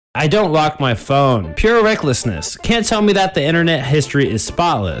I don't lock my phone. Pure recklessness. Can't tell me that the internet history is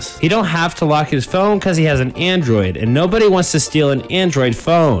spotless. He don't have to lock his phone because he has an Android, and nobody wants to steal an Android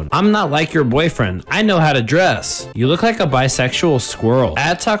phone. I'm not like your boyfriend. I know how to dress. You look like a bisexual squirrel.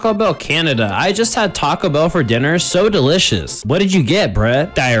 At Taco Bell Canada, I just had Taco Bell for dinner. So delicious. What did you get,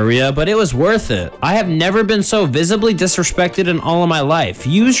 Brett? Diarrhea, but it was worth it. I have never been so visibly disrespected in all of my life.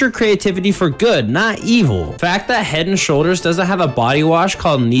 Use your creativity for good, not evil. Fact that Head & Shoulders doesn't have a body wash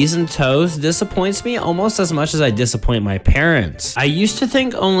called Knees and Toes disappoints me almost as much as I disappoint my parents. I used to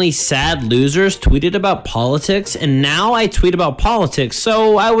think only sad losers tweeted about politics, and now I tweet about politics,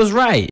 so I was right.